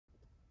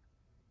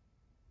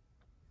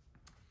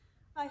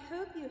I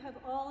hope you have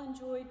all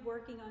enjoyed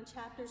working on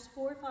chapters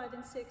 4, 5,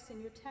 and 6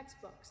 in your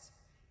textbooks.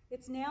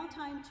 It's now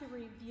time to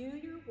review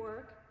your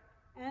work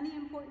and the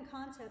important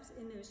concepts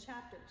in those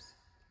chapters.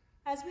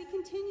 As we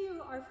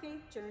continue our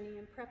faith journey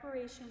in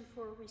preparation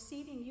for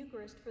receiving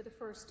Eucharist for the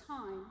first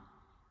time,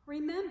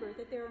 remember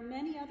that there are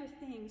many other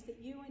things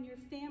that you and your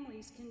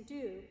families can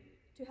do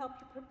to help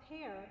you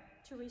prepare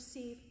to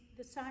receive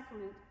the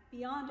sacrament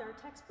beyond our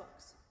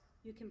textbooks.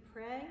 You can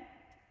pray,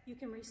 you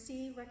can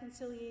receive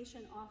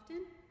reconciliation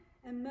often,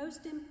 and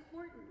most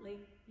importantly,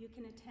 you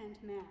can attend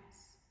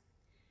Mass.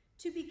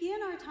 To begin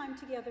our time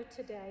together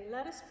today,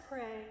 let us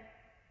pray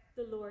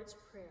the Lord's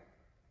Prayer.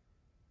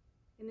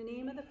 In the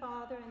name of the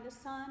Father, and the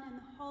Son, and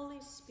the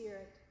Holy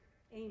Spirit,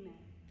 amen.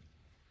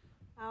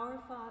 Our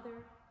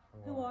Father,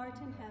 who art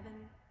in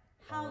heaven,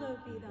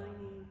 hallowed be thy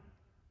name.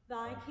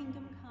 Thy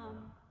kingdom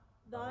come,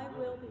 thy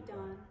will be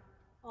done,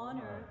 on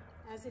earth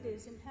as it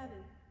is in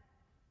heaven.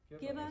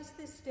 Give us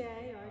this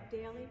day our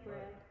daily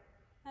bread,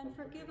 and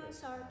forgive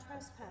us our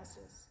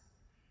trespasses,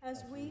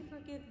 as we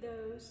forgive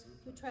those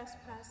who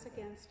trespass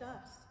against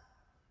us.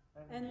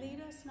 And lead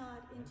us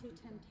not into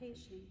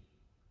temptation,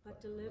 but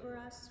deliver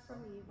us from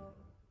evil.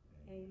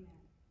 Amen.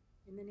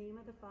 In the name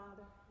of the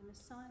Father, and the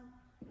Son,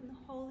 and the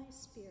Holy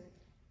Spirit.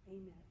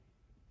 Amen.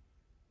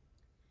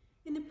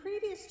 In the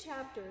previous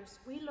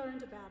chapters, we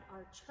learned about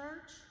our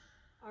church,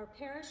 our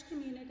parish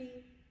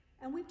community,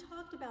 and we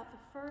talked about the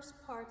first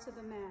parts of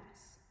the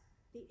Mass,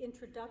 the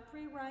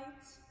introductory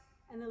rites,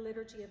 and the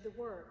liturgy of the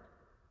Word.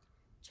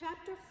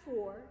 Chapter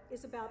 4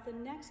 is about the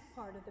next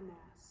part of the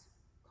Mass,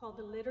 called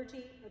the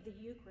Liturgy of the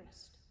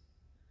Eucharist.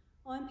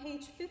 On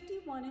page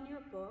 51 in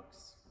your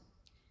books,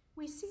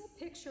 we see a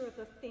picture of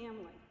a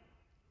family.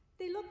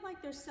 They look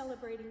like they're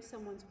celebrating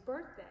someone's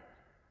birthday.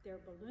 There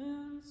are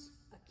balloons,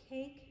 a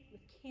cake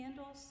with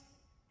candles,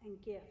 and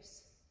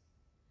gifts.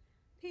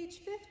 Page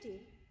 50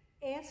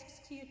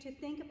 asks you to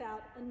think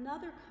about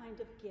another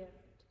kind of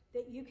gift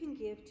that you can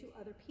give to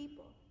other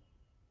people.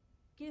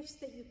 Gifts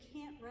that you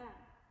can't wrap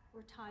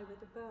or tie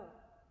with a bow.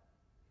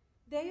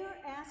 They are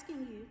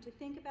asking you to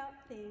think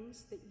about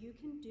things that you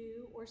can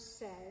do or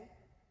say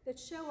that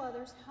show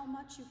others how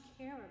much you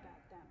care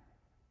about them.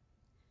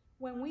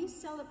 When we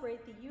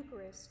celebrate the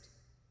Eucharist,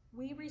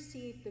 we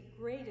receive the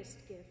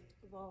greatest gift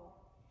of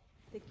all,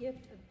 the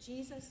gift of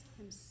Jesus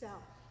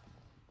himself,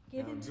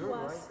 given to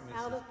us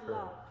out of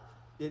love.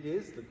 It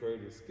is the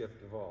greatest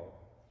gift of all.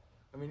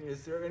 I mean,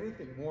 is there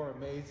anything more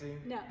amazing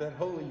than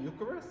Holy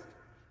Eucharist?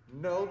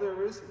 No,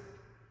 there isn't.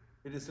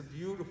 It is a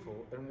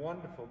beautiful and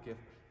wonderful gift,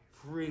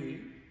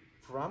 free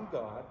from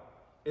God.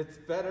 It's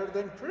better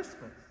than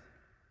Christmas.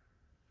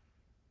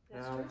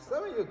 That's now, true.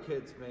 some of you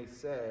kids may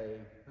say,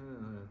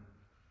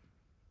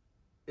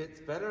 it's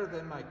better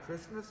than my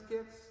Christmas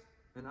gifts?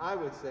 And I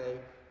would say,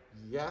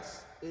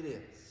 yes, it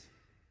is.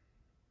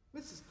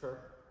 Mrs.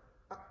 Kirk,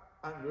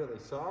 I'm really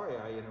sorry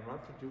I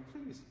interrupted you.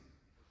 Please.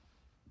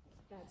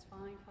 That's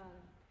fine, Father.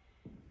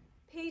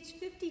 Page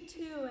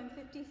 52 and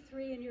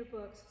 53 in your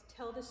books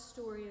tell the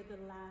story of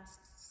the Last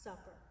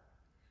Supper.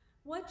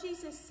 What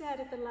Jesus said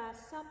at the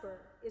Last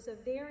Supper is a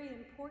very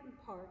important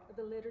part of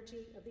the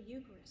liturgy of the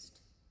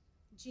Eucharist.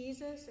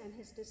 Jesus and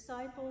his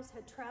disciples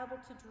had traveled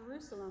to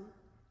Jerusalem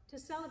to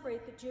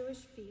celebrate the Jewish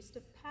feast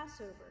of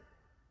Passover.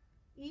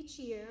 Each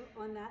year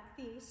on that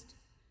feast,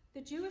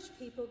 the Jewish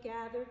people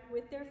gathered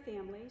with their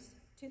families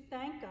to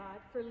thank God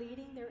for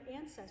leading their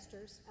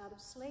ancestors out of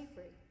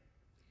slavery.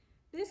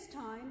 This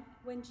time,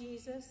 when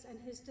Jesus and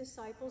his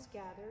disciples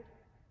gathered,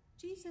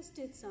 Jesus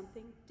did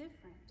something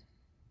different.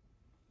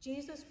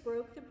 Jesus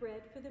broke the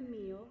bread for the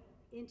meal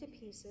into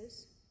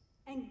pieces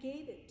and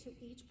gave it to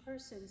each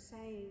person,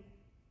 saying,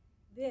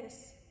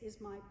 "This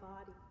is my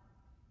body."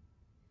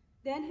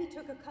 Then he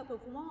took a cup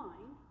of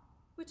wine,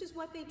 which is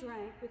what they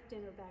drank with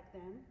dinner back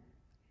then,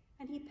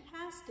 and he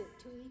passed it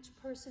to each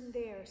person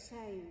there,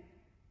 saying,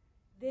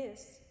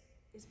 "This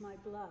is my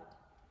blood."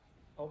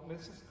 Oh,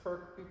 Mrs.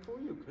 Kirk, before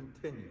you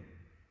continue,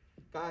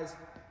 guys,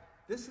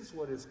 this is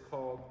what is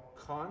called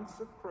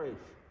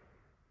consecration.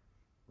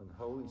 When the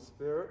Holy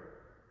Spirit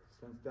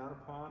sends down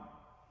upon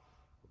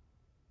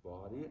the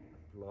body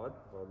and blood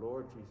of our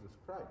Lord Jesus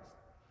Christ.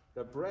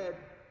 The bread,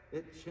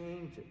 it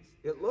changes.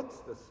 It looks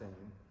the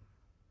same,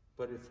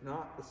 but it's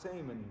not the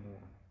same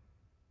anymore.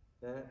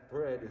 That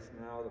bread is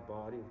now the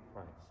body of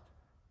Christ.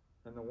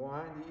 And the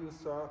wine that you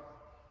saw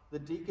the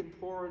deacon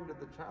pour into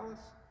the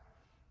chalice,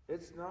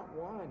 it's not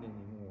wine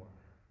anymore.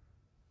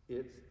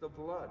 It's the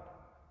blood.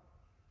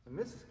 And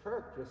Mrs.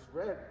 Kirk just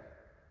read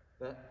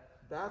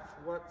that that's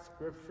what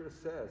Scripture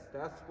says.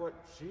 That's what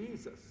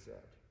Jesus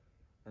said.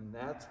 And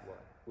that's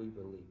what we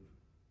believe.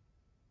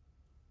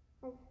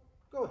 Oh,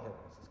 go ahead,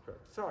 Mrs.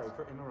 Kirk. Sorry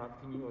for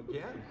interrupting you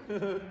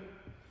again.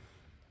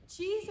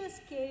 Jesus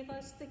gave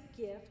us the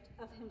gift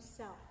of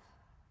himself.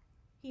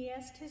 He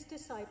asked his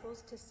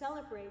disciples to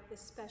celebrate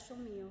this special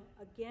meal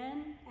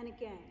again and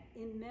again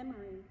in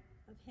memory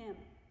of him.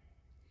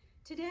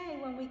 Today,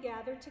 when we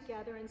gather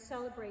together and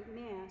celebrate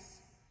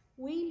Mass,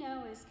 we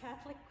know as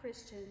Catholic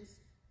Christians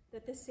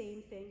that the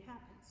same thing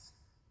happens.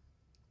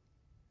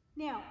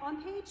 Now,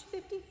 on page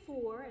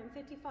 54 and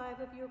 55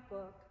 of your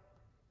book,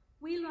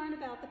 we learn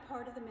about the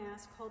part of the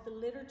Mass called the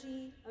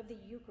Liturgy of the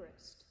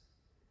Eucharist.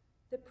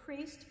 The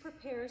priest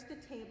prepares the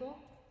table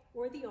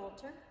or the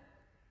altar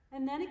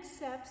and then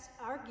accepts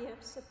our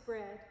gifts of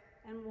bread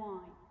and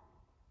wine.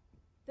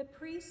 The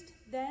priest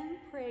then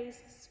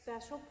prays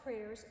special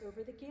prayers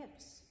over the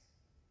gifts.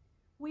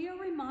 We are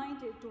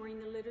reminded during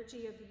the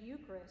Liturgy of the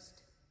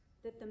Eucharist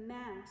that the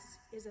Mass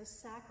is a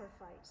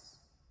sacrifice.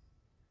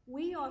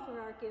 We offer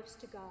our gifts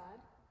to God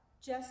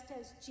just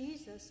as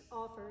Jesus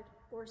offered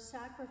or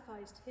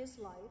sacrificed his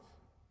life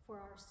for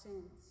our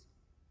sins.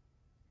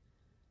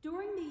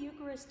 During the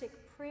Eucharistic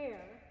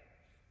prayer,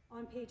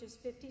 on pages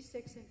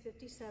 56 and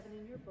 57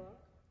 in your book,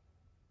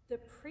 the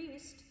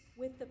priest,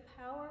 with the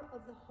power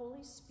of the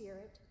Holy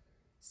Spirit,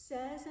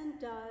 says and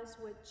does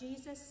what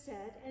Jesus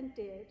said and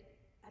did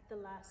at the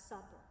Last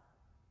Supper.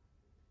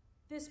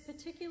 This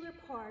particular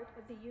part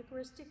of the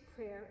Eucharistic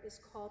prayer is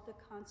called the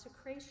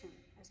consecration,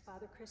 as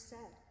Father Chris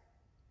said.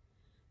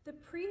 The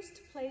priest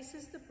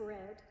places the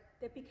bread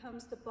that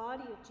becomes the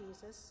body of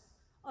Jesus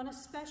on a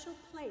special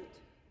plate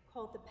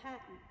called the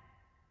paten.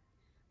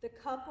 The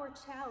cup or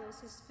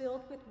chalice is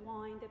filled with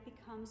wine that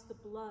becomes the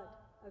blood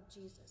of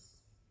Jesus.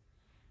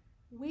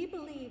 We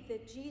believe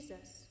that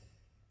Jesus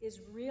is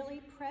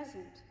really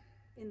present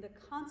in the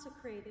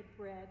consecrated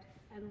bread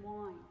and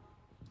wine,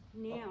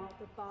 now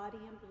the body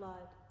and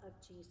blood of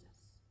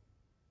Jesus.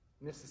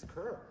 Mrs.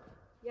 Kirk.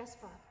 Yes,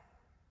 Father.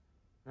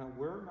 Now,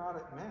 we're not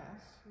at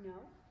Mass. No.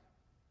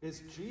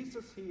 Is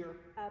Jesus here?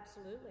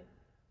 Absolutely.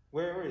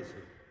 Where is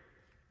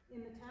he?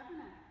 In the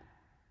tabernacle.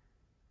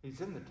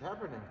 He's in the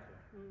tabernacle.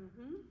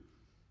 Mm-hmm.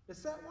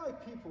 Is that why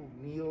people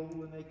kneel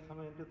when they come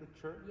into the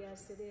church?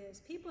 Yes, it is.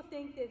 People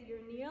think that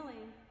you're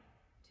kneeling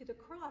to the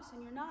cross,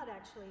 and you're not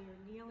actually.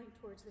 You're kneeling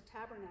towards the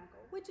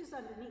tabernacle, which is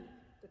underneath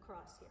the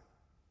cross here.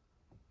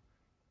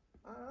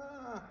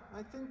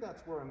 I think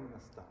that's where I'm going to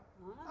stop.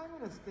 I'm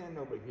going to stand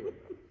over here.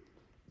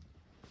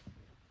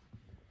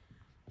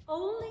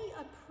 Only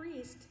a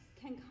priest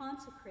can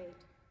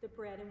consecrate the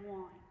bread and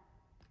wine.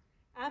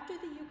 After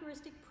the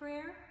Eucharistic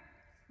prayer,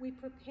 we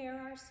prepare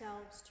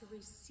ourselves to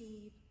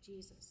receive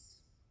Jesus.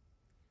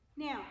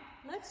 Now,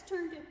 let's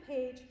turn to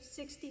page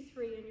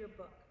 63 in your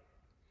book.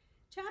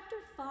 Chapter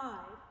 5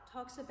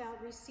 talks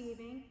about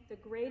receiving the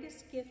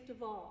greatest gift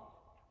of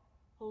all,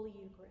 Holy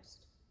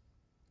Eucharist.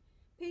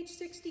 Page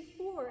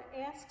 64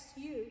 asks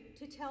you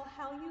to tell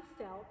how you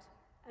felt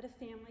at a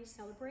family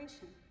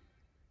celebration.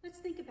 Let's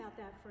think about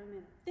that for a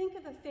minute. Think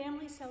of a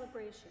family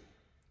celebration.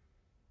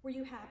 Were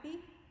you happy?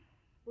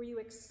 Were you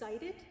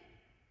excited?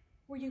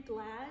 Were you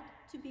glad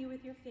to be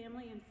with your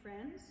family and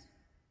friends?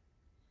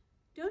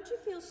 Don't you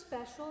feel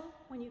special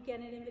when you get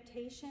an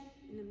invitation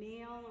in the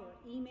mail or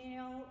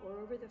email or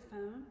over the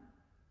phone?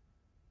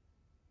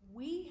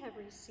 We have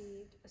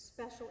received a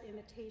special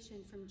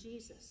invitation from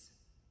Jesus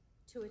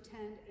to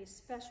attend a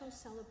special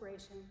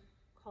celebration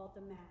called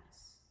the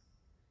Mass.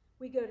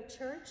 We go to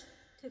church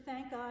to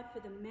thank God for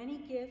the many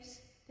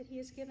gifts that he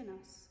has given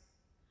us.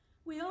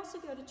 We also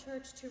go to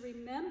church to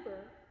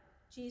remember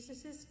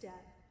Jesus' death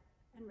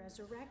and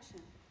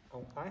resurrection.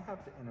 Oh, I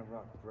have to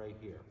interrupt right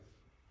here.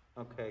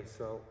 Okay,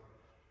 so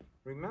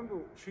remember,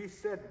 she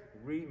said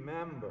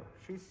remember.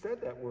 She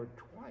said that word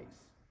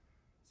twice.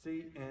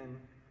 See, and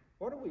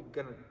what are we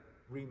going to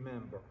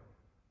remember?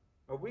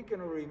 Are we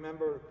going to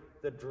remember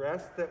the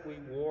dress that we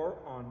wore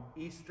on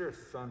Easter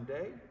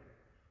Sunday?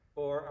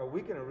 Or are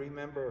we going to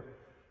remember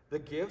the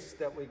gifts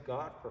that we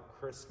got for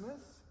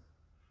Christmas?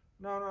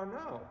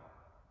 No.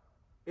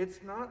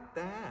 It's not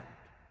that.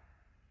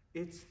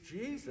 It's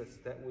Jesus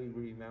that we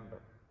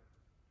remember.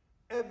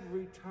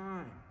 Every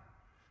time.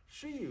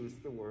 She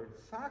used the word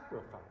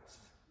sacrifice.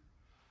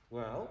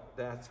 Well,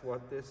 that's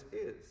what this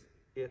is.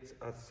 It's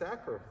a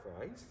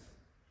sacrifice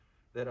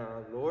that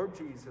our Lord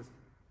Jesus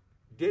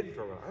did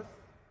for us,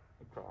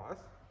 the cross,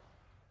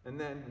 and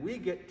then we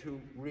get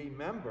to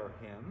remember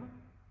him,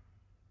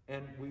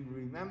 and we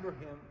remember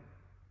him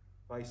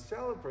by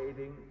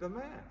celebrating the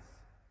Mass,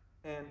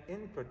 and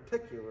in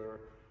particular,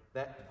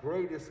 that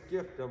greatest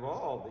gift of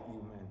all that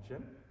you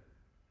mentioned.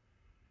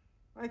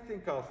 I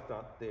think I'll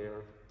stop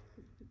there.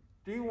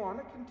 Do you want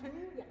to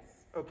continue?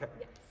 Yes. Okay.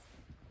 Yes.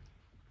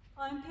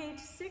 On page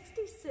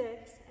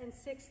 66 and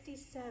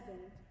 67,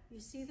 you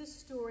see the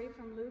story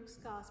from Luke's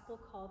Gospel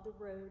called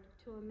The Road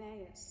to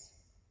Emmaus.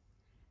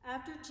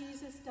 After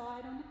Jesus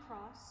died on the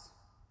cross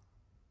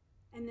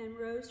and then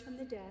rose from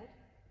the dead,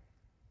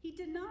 he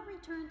did not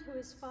return to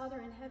his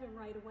Father in heaven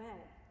right away,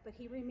 but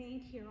he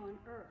remained here on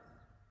earth.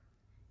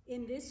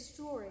 In this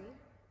story,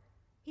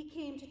 he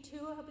came to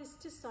two of his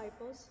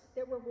disciples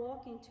that were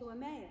walking to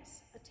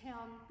Emmaus, a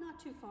town not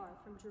too far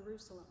from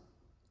Jerusalem.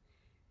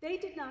 They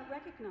did not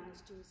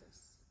recognize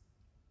Jesus.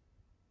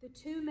 The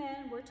two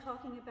men were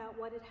talking about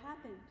what had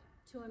happened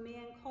to a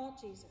man called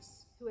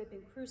Jesus, who had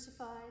been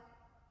crucified,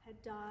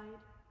 had died,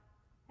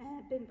 and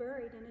had been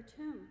buried in a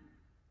tomb.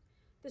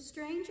 The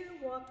stranger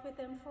walked with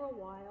them for a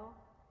while,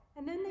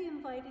 and then they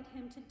invited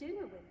him to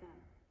dinner with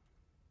them.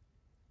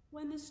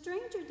 When the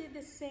stranger did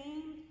the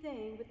same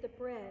thing with the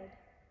bread,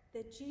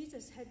 that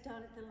Jesus had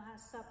done at the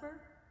Last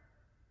Supper,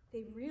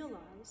 they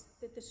realized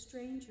that the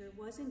stranger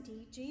was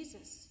indeed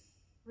Jesus,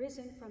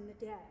 risen from the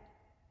dead.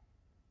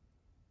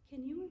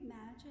 Can you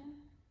imagine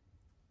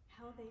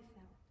how they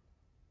felt?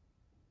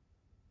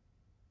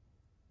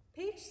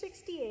 Page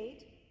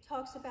 68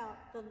 talks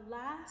about the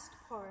last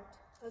part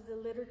of the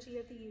liturgy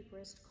of the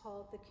Eucharist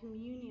called the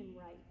communion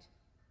rite.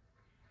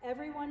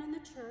 Everyone in the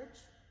church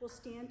will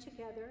stand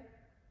together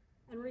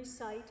and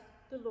recite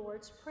the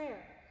Lord's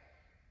Prayer,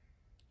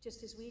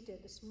 just as we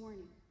did this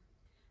morning.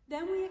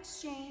 Then we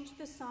exchange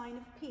the sign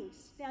of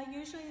peace. Now,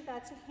 usually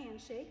that's a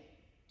handshake.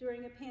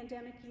 During a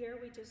pandemic year,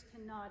 we just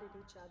can nod at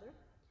each other.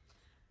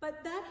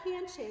 But that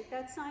handshake,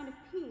 that sign of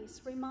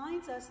peace,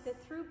 reminds us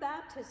that through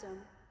baptism,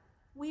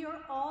 we are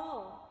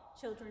all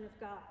children of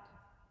God,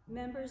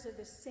 members of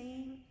the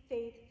same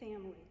faith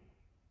family.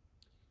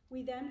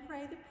 We then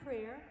pray the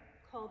prayer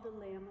called the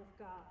Lamb of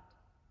God.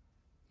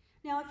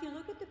 Now, if you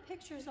look at the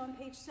pictures on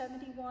page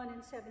 71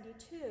 and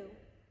 72,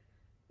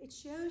 it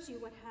shows you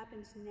what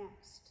happens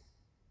next.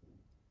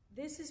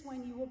 This is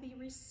when you will be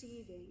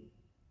receiving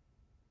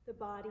the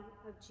body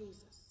of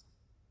Jesus.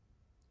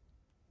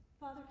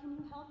 Father, can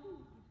you help me with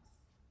this?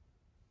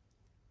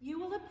 You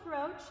will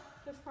approach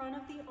the front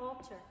of the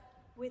altar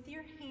with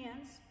your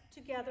hands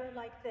together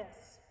like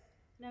this.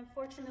 And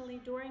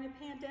unfortunately, during a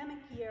pandemic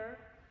year,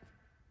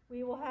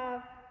 we will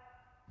have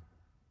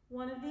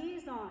one of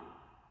these on.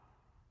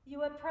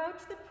 You approach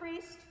the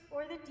priest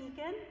or the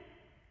deacon,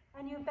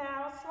 and you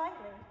bow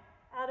slightly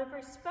out of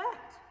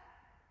respect.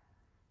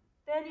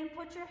 Then you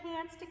put your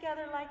hands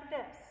together like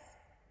this.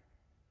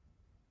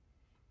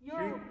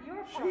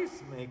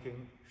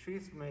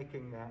 She's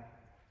making that.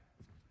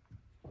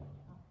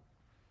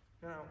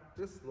 Now,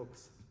 this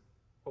looks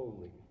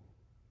holy,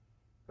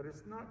 but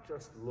it's not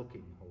just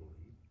looking holy.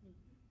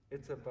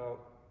 It's about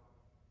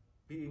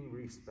being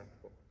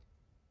respectful.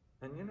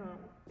 And you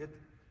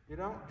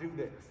don't do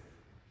this,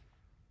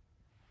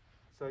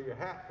 so your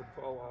hat would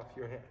fall off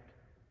your head.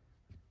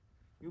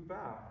 You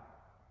bow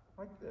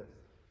like this.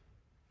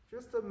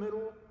 Just a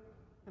middle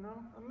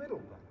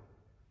bow.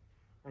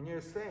 And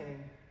you're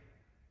saying,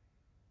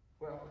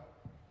 well,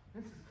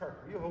 Mrs.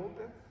 Kirk, will you hold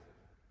this?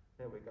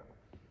 There we go.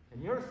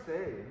 And you're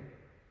saying,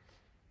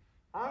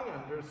 I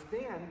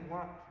understand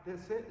what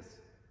this is.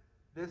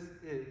 This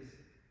is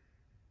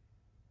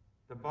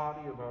the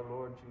body of our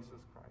Lord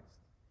Jesus Christ.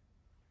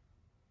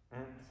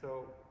 And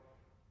so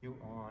you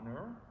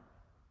honor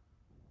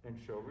and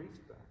show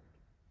respect.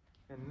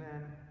 And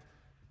then,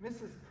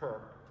 Mrs.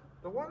 Kirk,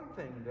 the one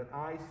thing that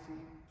I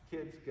see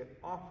kids get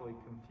awfully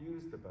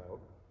confused about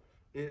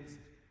is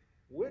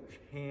which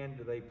hand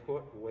do they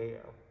put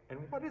where, and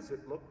what does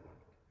it look like?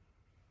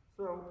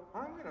 So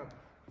I'm going to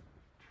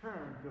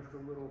turn just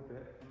a little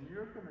bit, and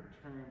you're going to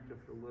turn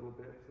just a little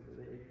bit so that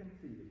they can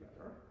see you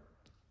better.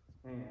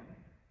 And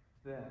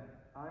then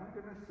I'm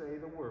going to say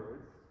the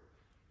words,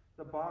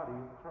 the body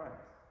of Christ.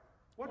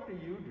 What do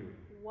you do?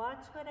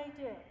 Watch what I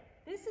do.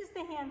 This is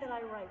the hand that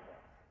I write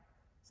with.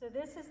 So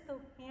this is the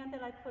hand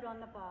that I put on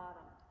the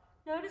bottom.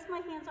 Notice my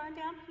hands aren't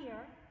down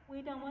here.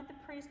 We don't want the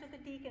priest or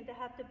the deacon to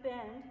have to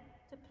bend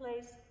to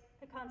place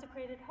the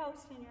consecrated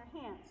host in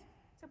your hands.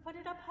 So put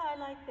it up high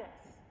like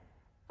this.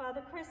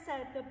 Father Chris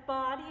said, the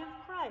body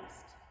of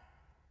Christ.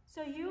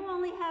 So you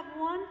only have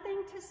one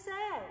thing to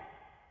say,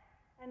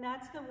 and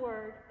that's the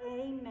word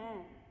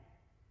amen.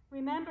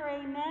 Remember,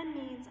 amen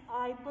means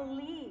I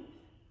believe.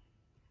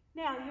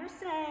 Now, you're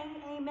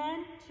saying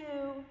amen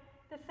to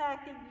the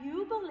fact that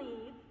you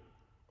believe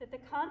that the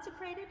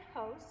consecrated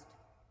host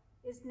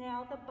is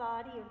now the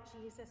body of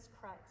Jesus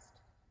Christ.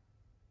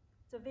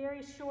 It's a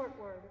very short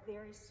word, a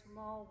very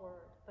small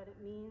word, but it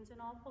means an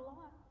awful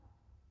lot.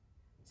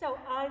 So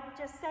I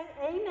just say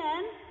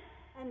amen,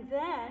 and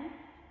then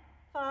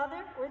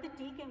Father or the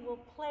deacon will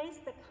place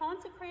the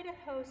consecrated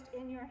host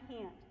in your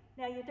hand.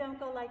 Now you don't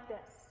go like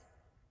this.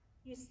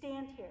 You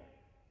stand here.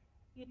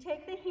 You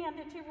take the hand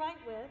that you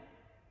write with,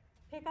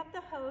 pick up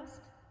the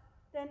host,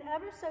 then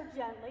ever so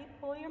gently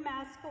pull your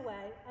mask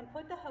away and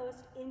put the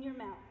host in your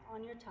mouth,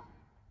 on your tongue.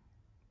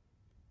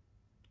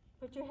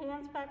 Put your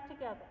hands back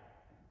together.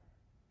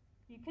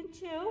 You can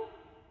chew.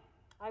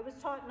 I was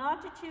taught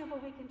not to chew,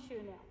 but we can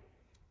chew now.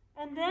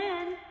 And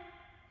then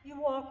you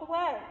walk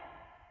away.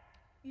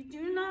 You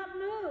do not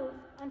move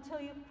until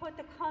you put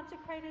the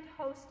consecrated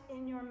host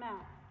in your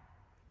mouth.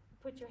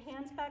 Put your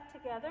hands back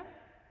together,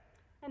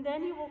 and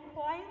then you will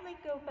quietly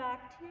go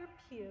back to your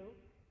pew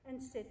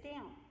and sit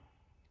down.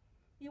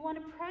 You want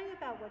to pray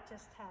about what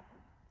just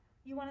happened.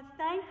 You want to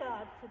thank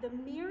God for the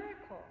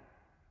miracle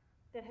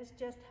that has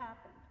just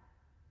happened.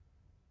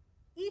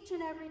 Each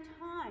and every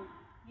time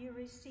you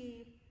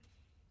receive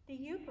the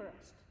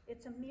Eucharist,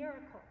 it's a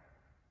miracle.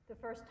 The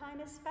first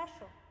time is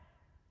special,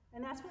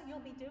 and that's what you'll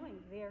be doing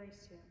very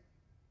soon.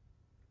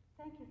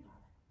 Thank you,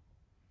 Father.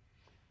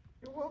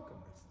 You're welcome,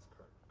 Mrs.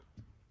 Kirk.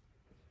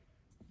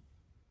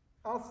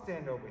 I'll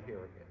stand over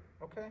here again,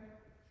 okay?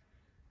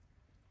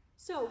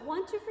 So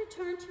once you've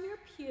returned to your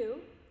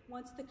pew,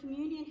 once the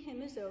communion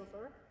hymn is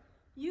over,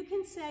 you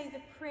can say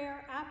the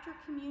prayer after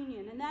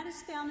communion, and that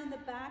is found in the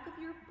back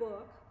of your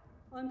book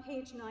on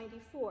page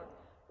 94.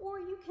 Or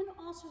you can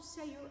also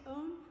say your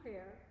own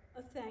prayer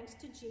of thanks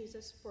to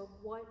Jesus for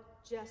what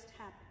just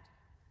happened.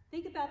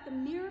 Think about the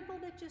miracle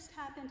that just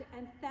happened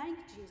and thank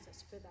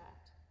Jesus for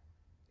that.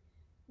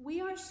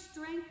 We are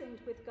strengthened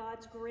with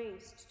God's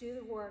grace to do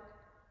the work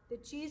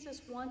that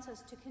Jesus wants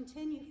us to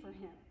continue for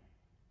him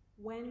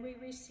when we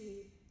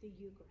receive the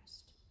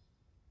Eucharist.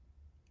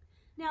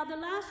 Now, the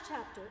last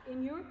chapter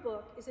in your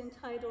book is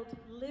entitled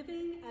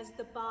Living as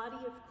the Body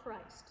of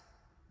Christ.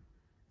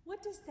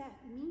 What does that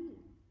mean?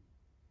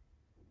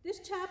 This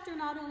chapter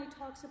not only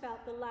talks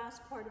about the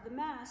last part of the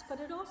Mass, but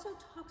it also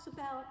talks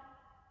about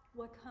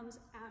what comes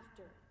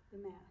after the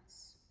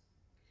Mass.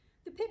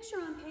 The picture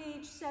on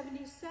page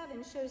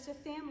 77 shows a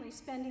family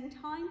spending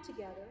time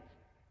together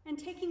and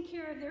taking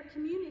care of their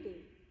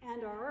community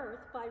and our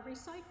earth by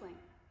recycling.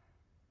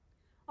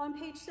 On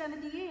page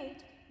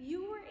 78,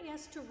 you were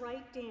asked to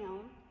write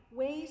down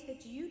ways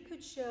that you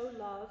could show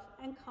love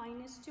and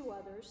kindness to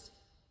others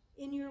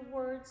in your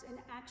words and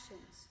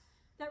actions.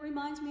 That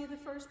reminds me of the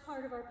first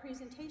part of our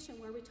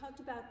presentation where we talked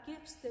about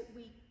gifts that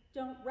we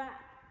don't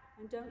wrap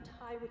and don't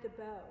tie with a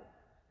bow.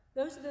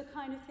 Those are the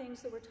kind of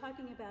things that we're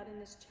talking about in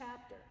this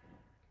chapter.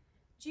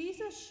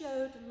 Jesus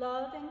showed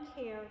love and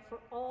care for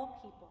all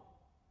people,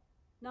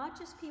 not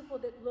just people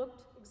that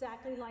looked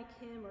exactly like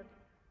him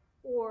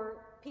or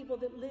people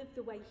that lived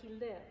the way he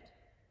lived.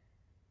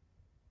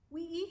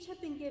 We each have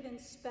been given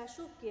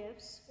special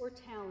gifts or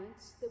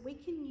talents that we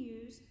can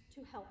use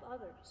to help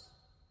others.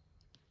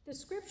 The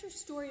scripture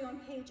story on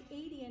page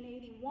 80 and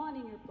 81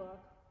 in your book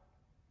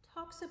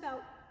talks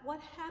about what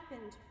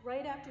happened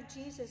right after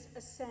Jesus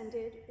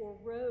ascended or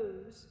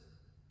rose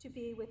to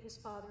be with his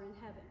Father in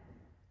heaven.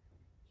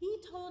 He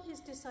told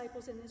his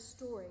disciples in the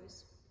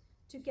stories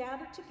to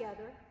gather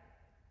together,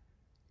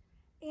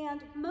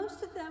 and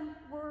most of them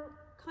were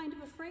kind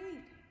of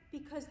afraid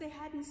because they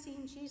hadn't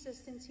seen Jesus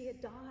since he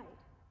had died.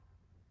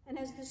 And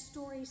as the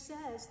story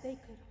says, they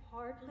could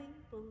hardly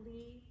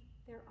believe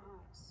their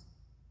eyes.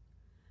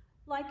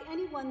 Like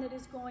anyone that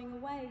is going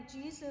away,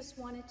 Jesus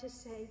wanted to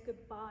say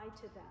goodbye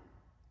to them.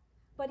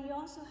 But he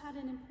also had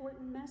an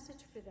important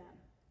message for them.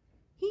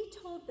 He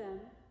told them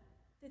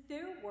that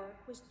their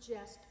work was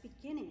just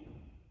beginning.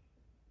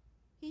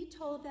 He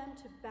told them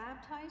to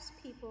baptize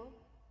people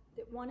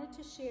that wanted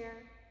to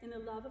share in the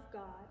love of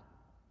God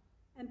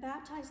and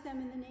baptize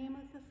them in the name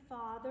of the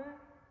Father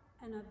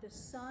and of the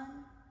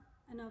Son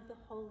and of the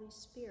Holy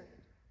Spirit.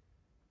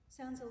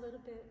 Sounds a little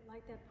bit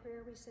like that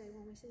prayer we say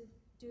when we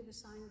do the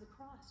sign of the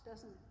cross,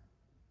 doesn't it?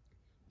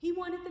 He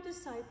wanted the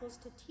disciples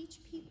to teach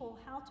people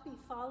how to be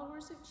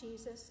followers of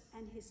Jesus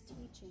and his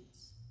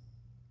teachings.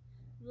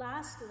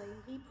 Lastly,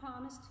 he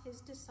promised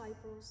his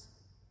disciples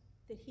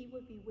that he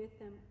would be with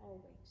them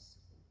always.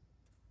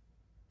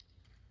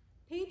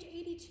 Page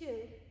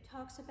 82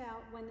 talks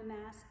about when the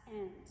Mass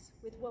ends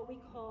with what we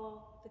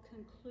call the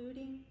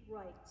concluding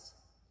rites.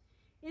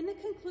 In the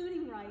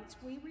concluding rites,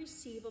 we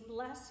receive a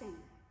blessing,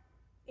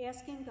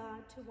 asking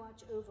God to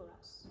watch over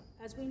us,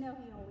 as we know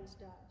he always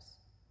does.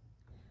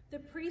 The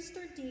priest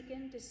or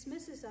deacon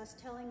dismisses us,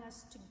 telling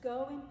us to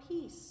go in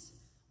peace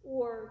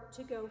or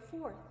to go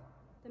forth.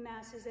 The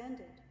Mass is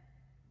ended.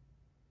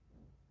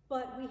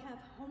 But we have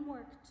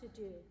homework to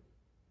do.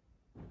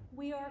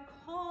 We are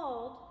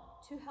called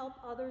to help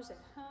others at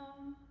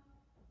home,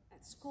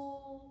 at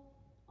school,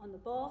 on the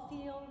ball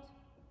field,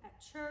 at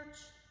church,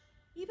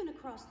 even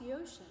across the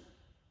ocean.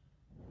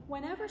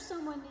 Whenever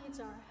someone needs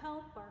our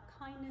help, our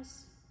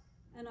kindness,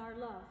 and our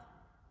love,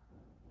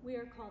 we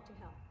are called to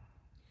help.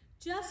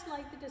 Just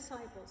like the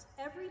disciples,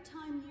 every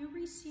time you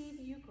receive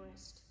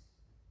Eucharist,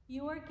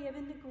 you are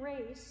given the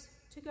grace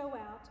to go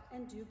out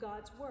and do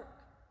God's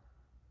work.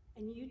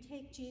 And you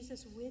take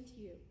Jesus with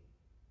you,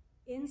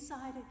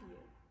 inside of you,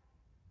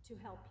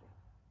 to help you.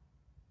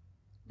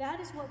 That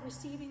is what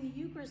receiving the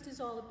Eucharist is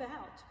all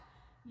about.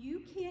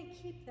 You can't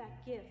keep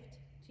that gift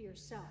to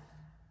yourself.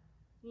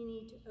 You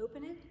need to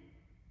open it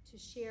to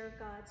share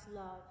God's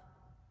love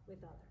with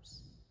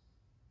others.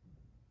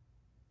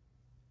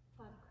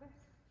 Father Chris?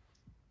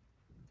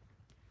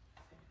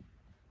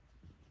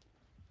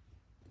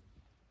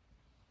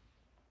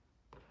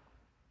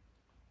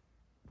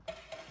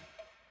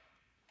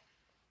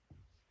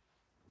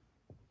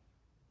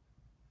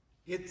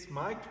 It's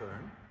my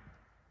turn.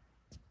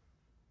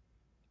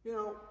 You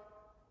know,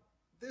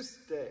 this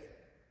day,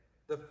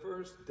 the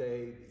first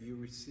day that you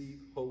receive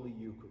Holy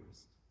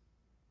Eucharist,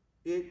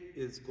 it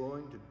is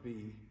going to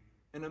be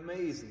an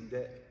amazing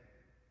day.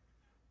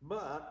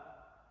 But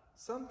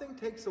something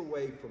takes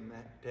away from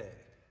that day.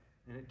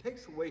 And it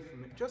takes away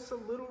from it just a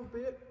little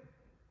bit.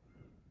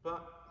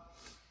 But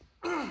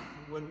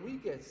when we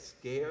get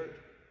scared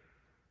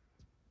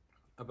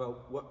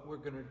about what we're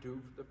going to do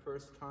for the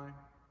first time,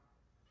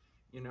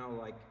 you know,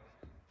 like,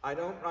 I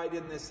don't write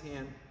in this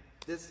hand.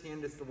 This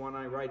hand is the one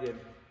I write in.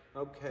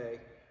 Okay,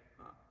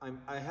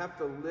 I have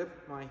to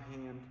lift my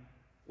hand.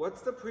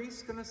 What's the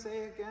priest going to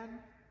say again?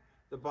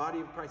 The body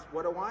of Christ.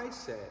 What do I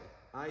say?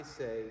 I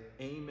say,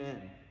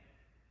 Amen.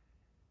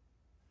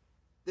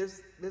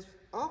 There's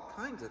all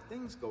kinds of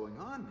things going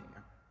on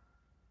there.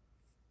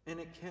 and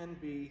it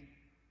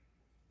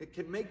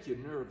can make you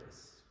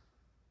nervous.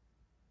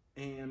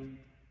 And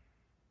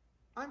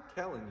I'm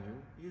telling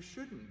you, you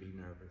shouldn't be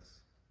nervous.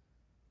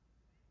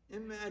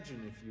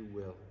 Imagine, if you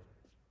will,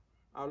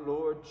 our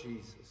Lord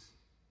Jesus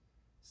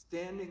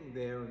standing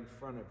there in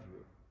front of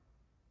you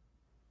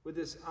with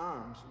his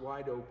arms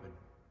wide open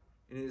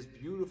and his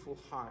beautiful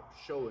heart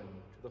showing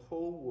to the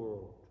whole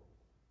world.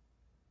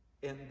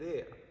 And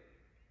there,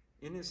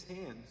 in his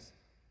hands,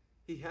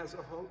 he has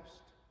a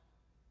host.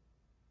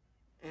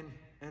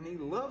 And he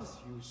loves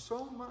you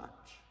so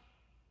much.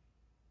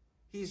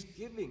 He's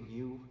giving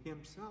you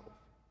himself.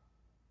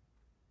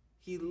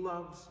 He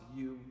loves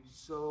you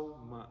so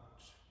much.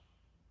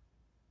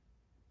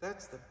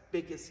 That's the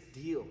biggest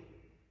deal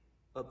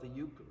of the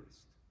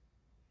Eucharist.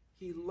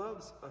 He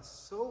loves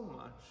us so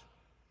much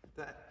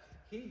that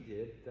he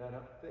did that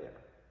up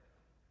there.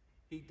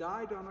 He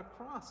died on a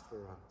cross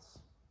for us.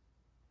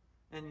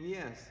 And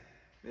yes,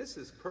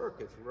 Mrs.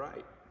 Kirk is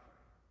right.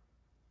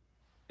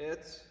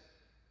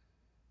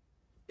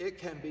 It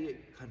can be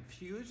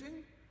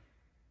confusing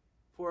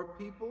for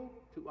people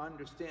to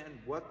understand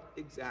what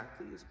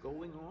exactly is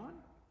going on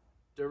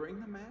during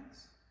the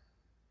Mass.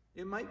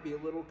 It might be a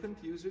little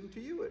confusing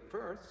to you at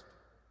first,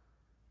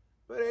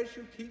 but as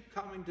you keep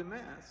coming to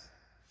Mass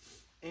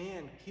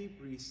and keep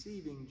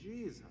receiving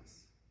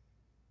Jesus,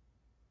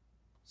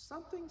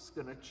 something's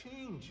going to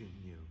change in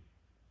you.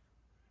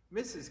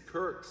 Mrs.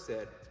 Kirk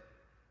said,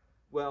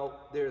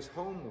 well, there's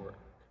homework.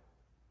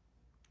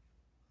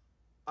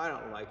 I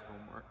don't like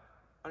homework.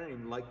 I don't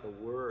even like the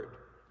word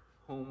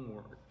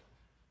homework.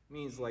 It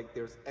means like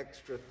there's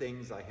extra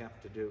things I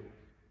have to do,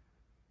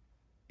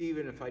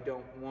 even if I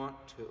don't want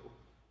to.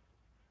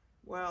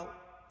 Well,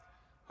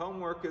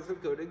 homework is a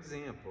good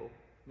example,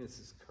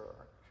 Mrs.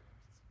 Kirk.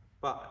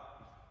 But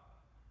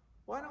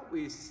why don't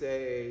we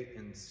say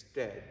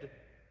instead,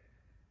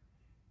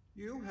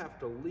 you have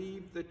to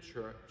leave the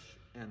church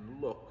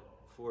and look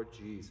for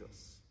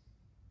Jesus.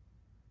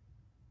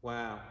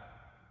 Wow.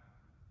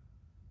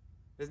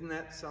 Isn't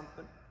that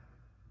something?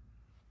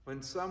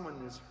 When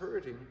someone is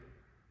hurting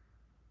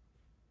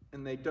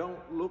and they don't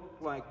look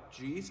like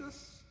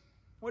Jesus,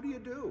 what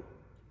do?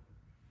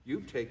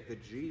 You take the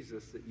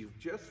Jesus that you've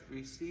just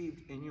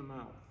received in your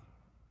mouth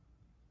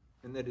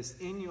and that is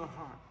in your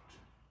heart,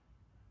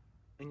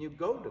 and you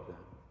go to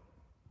them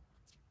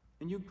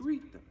and you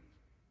greet them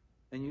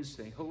and you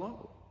say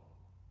hello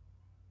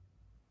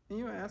and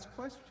you ask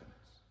questions,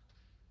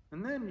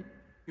 and then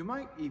you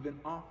might even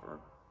offer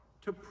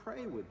to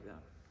pray with them.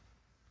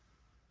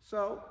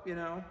 So,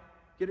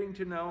 getting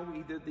to know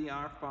either the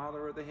Our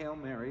Father or the Hail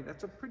Mary,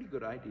 that's a pretty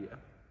good idea.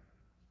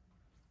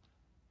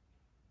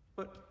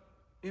 But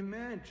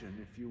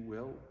imagine, if you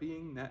will,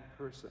 being that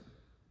person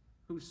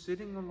who's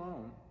sitting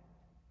alone.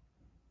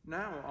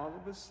 Now, all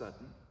of a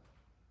sudden,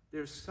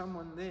 there's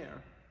someone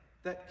there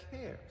that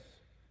cares.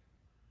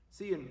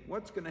 See, and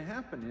what's going to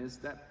happen is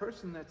that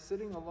person that's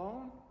sitting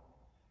alone,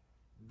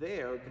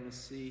 they're going to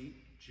see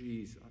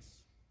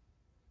Jesus.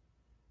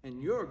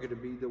 And you're going to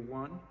be the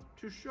one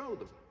to show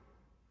them.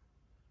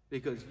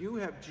 Because you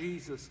have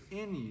Jesus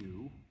in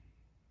you,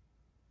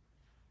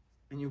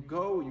 and you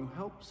go and you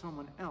help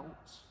someone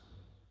else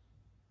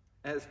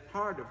as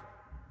part of,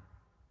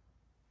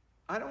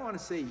 I don't want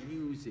to say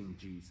using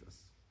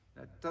Jesus.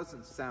 That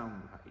doesn't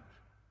sound right.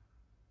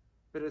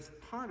 But as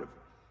part of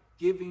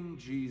giving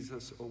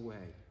Jesus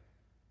away.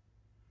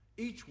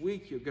 Each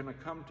week you're going to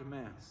come to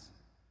Mass.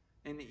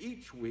 And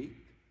each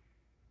week,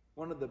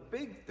 one of the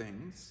big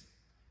things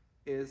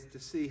is to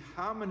see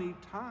how many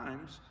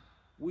times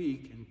we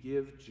can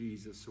give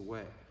Jesus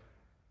away.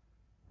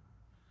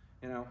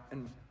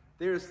 And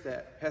there's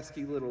that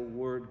pesky little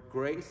word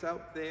grace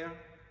out there.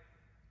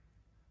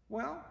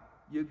 Well,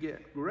 you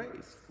get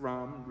grace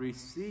from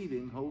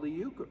receiving Holy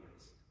Eucharist.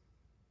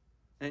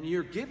 And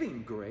you're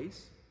giving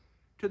grace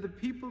to the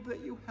people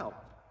that you help,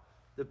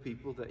 the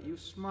people that you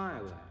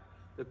smile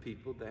at, the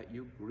people that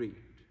you greet,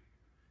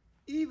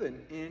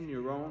 even in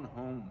your own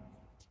home.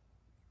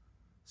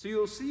 So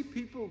you'll see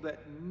people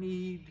that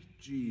need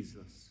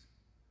Jesus.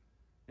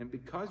 And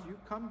because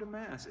you've come to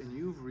Mass and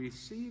you've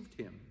received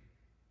him,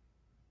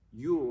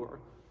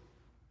 you're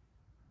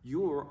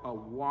a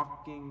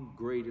walking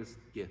greatest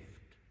gift.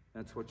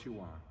 That's what you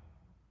are.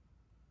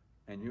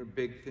 And your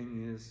big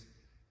thing is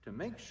to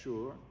make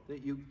sure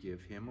that you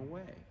give him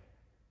away.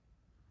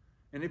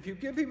 And if you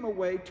give him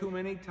away too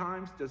many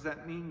times, does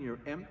that mean you're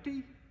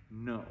empty?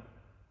 No.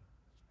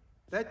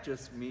 That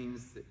just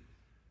means that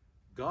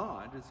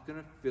God is going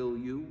to fill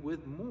you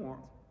with more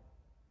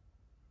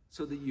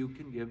so that you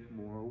can give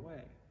more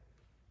away.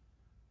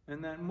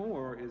 And that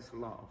more is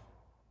love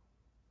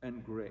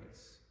and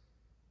grace.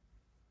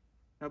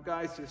 Now,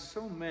 guys, there's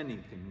so many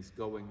things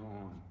going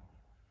on,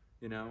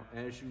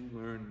 as you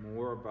learn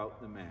more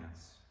about the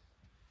Mass.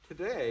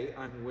 Today,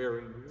 I'm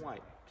wearing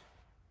white.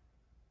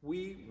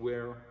 We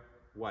wear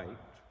white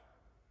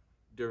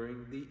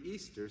during the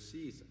Easter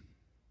season.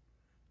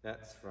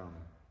 That's from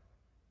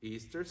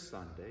Easter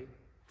Sunday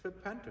to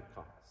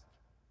Pentecost.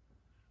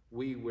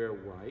 We wear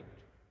white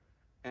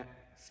at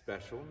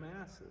special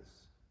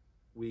Masses.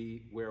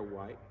 We wear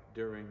white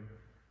during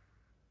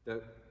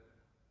the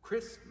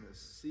Christmas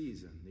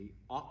season, the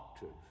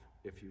octave,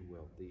 if you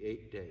will, the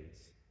 8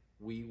 days.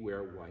 We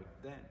wear white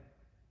then.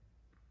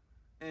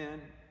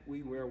 And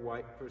we wear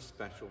white for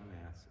special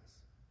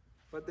masses.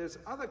 But there's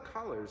other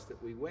colors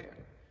that we wear.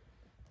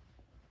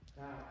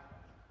 Now,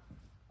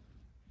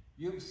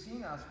 you've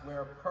seen us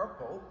wear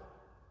purple,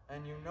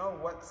 and you know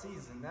what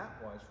season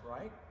that was,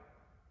 right?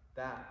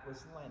 That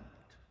was Lent.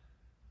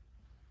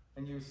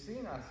 And you've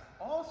seen us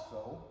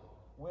also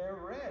wear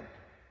red.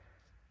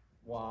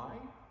 Why?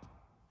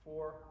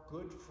 For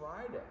Good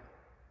Friday,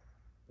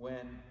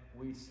 when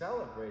we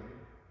celebrated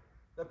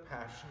the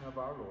Passion of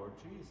our Lord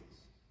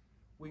Jesus.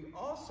 We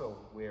also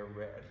wear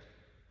red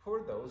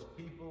for those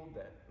people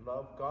that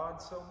love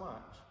God so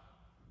much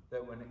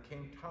that when it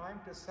came time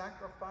to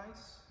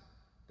sacrifice,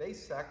 they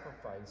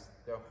sacrificed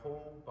their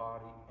whole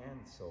body and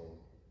soul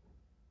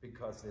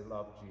because they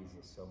love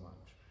Jesus so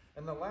much.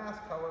 And the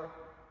last color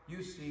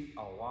you see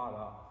a lot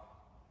of.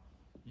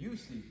 You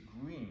see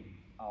green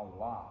a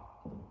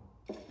lot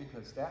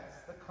because that's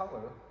the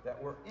color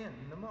that we're in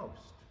the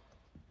most.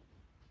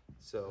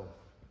 So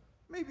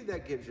maybe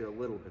that gives you a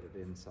little bit of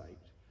insight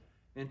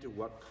into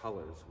what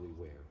colors we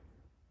wear.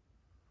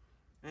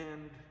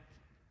 And,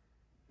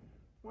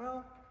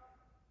 well,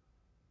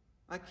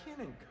 I can't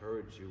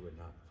encourage you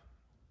enough.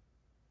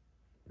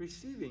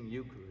 Receiving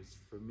Eucharist,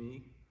 for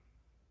me,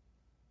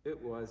 it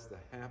was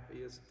the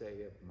happiest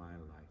day of my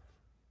life.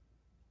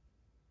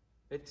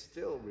 It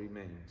still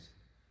remains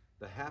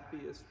the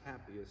happiest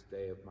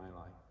day of my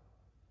life.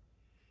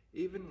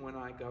 Even when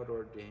I got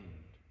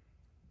ordained,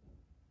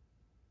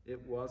 it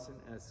wasn't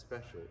as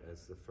special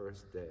as the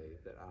first day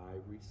that I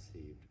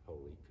received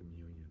Holy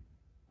Communion.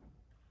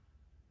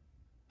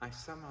 I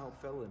somehow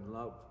fell in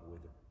love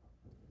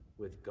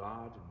with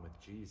God and with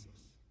Jesus.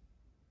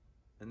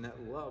 And that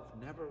love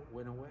never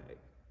went away.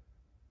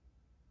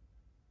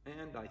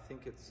 And I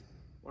think it's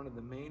one of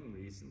the main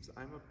reasons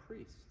I'm a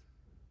priest,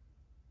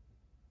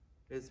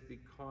 is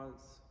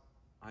because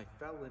I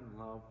fell in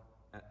love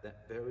at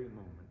that very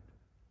moment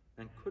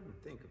and couldn't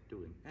think of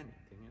doing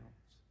anything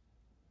else.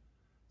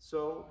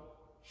 So,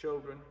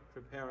 children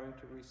preparing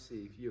to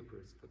receive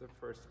Eucharist for the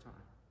first time,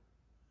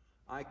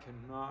 I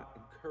cannot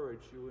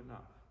encourage you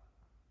enough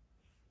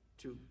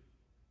to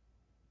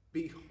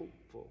be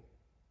hopeful,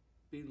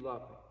 be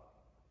loving,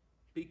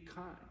 be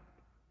kind,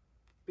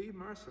 be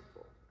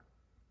merciful,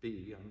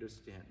 be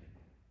understanding.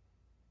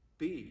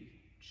 Be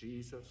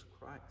Jesus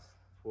Christ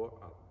for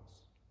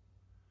others.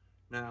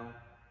 Now,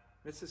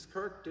 Mrs.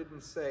 Kirk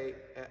didn't say,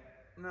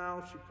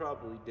 no, she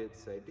probably did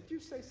say, did you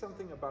say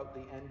something about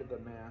the end of the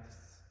Mass?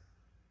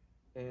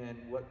 And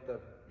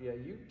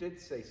you did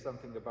say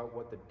something about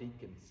what the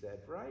deacon said,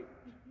 right?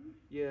 Mm-hmm.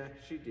 Yeah,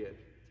 she did.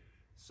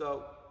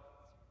 So,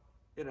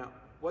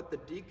 what the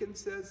deacon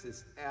says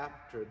is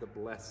after the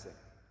blessing.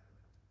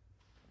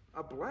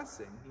 A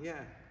blessing,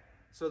 yeah.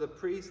 So the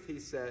priest, he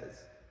says,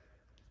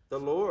 the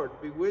Lord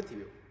be with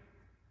you.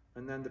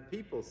 And then the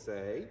people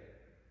say,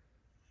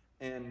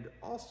 and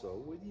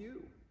also with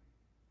you.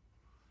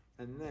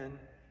 And then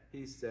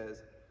he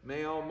says,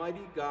 may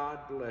Almighty God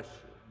bless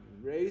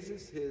you. He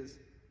raises his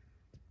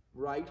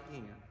right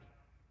hand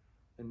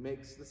and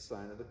makes the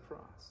sign of the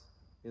cross.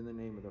 In the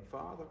name of the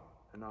Father,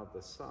 and of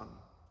the Son,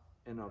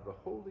 and of the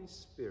Holy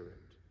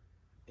Spirit.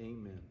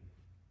 Amen.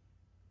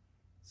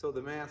 So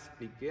the Mass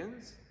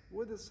begins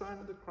with the sign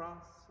of the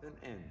cross and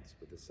ends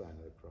with the sign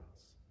of the cross.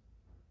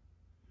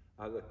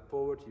 I look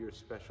forward to your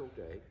special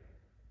day.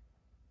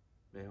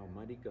 May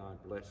Almighty God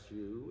bless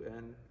you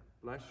and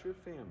bless your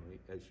family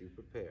as you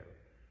prepare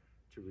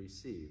to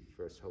receive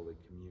First Holy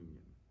Communion.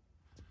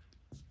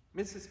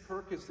 Mrs.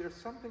 Kirk, is there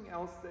something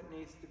else that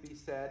needs to be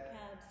said?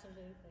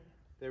 Absolutely.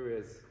 There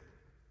is.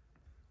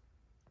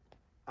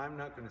 I'm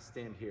not going to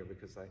stand here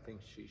because I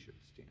think she should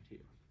stand here.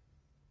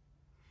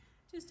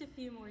 Just a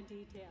few more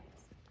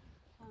details.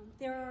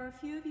 There are a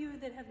few of you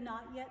that have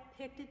not yet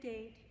picked a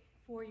date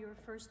for your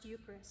first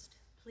Eucharist.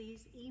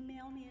 Please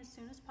email me as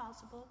soon as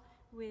possible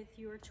with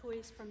your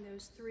choice from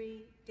those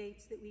 3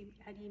 dates that we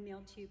had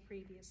emailed to you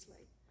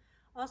previously.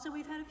 Also,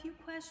 we've had a few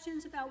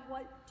questions about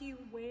what do you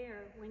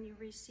wear when you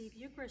receive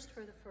Eucharist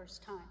for the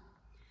first time.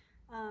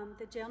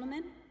 The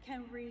gentlemen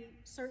can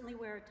certainly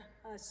wear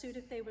a suit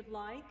if they would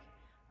like.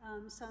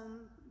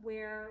 Some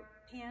wear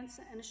pants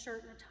and a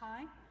shirt and a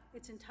tie.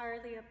 It's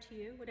entirely up to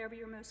you, whatever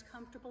you're most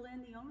comfortable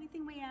in. The only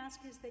thing we ask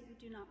is that you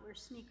do not wear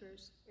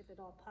sneakers, if at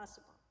all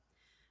possible.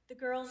 The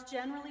girls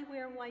generally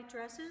wear white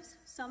dresses.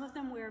 Some of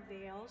them wear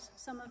veils.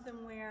 Some of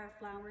them wear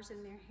flowers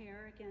in their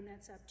hair. Again,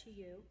 that's up to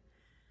you.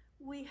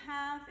 We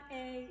have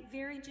a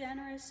very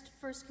generous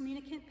First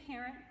Communicant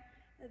parent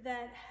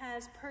that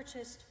has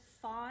purchased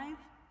 5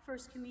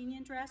 First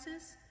Communion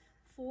dresses,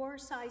 4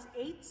 size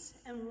 8s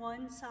and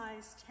 1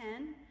 size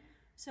 10.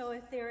 So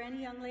if there are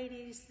any young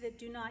ladies that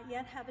do not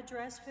yet have a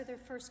dress for their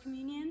First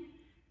Communion,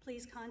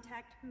 please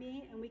contact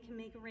me and we can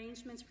make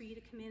arrangements for you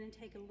to come in and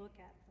take a look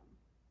at them.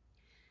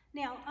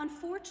 Now,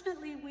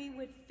 unfortunately, we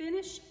would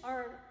finish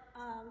our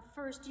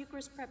first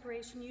Eucharist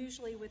preparation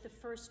usually with the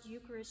first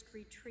Eucharist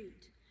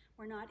retreat.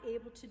 We're not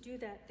able to do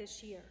that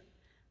this year.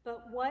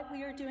 But what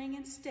we are doing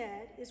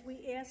instead is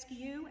we ask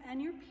you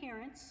and your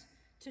parents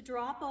to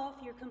drop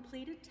off your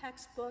completed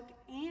textbook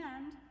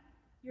and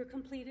your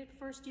completed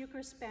First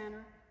Eucharist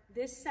banner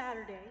this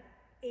Saturday,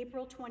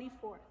 April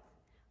 24th.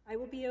 I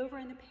will be over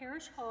in the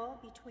parish hall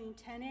between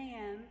 10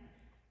 a.m.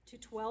 to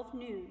 12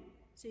 noon,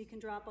 so you can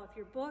drop off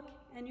your book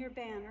and your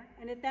banner.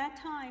 And at that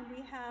time,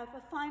 we have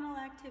a final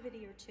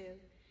activity or two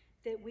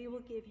that we will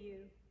give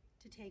you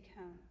to take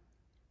home.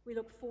 We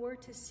look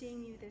forward to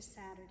seeing you this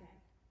Saturday.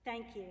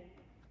 Thank you.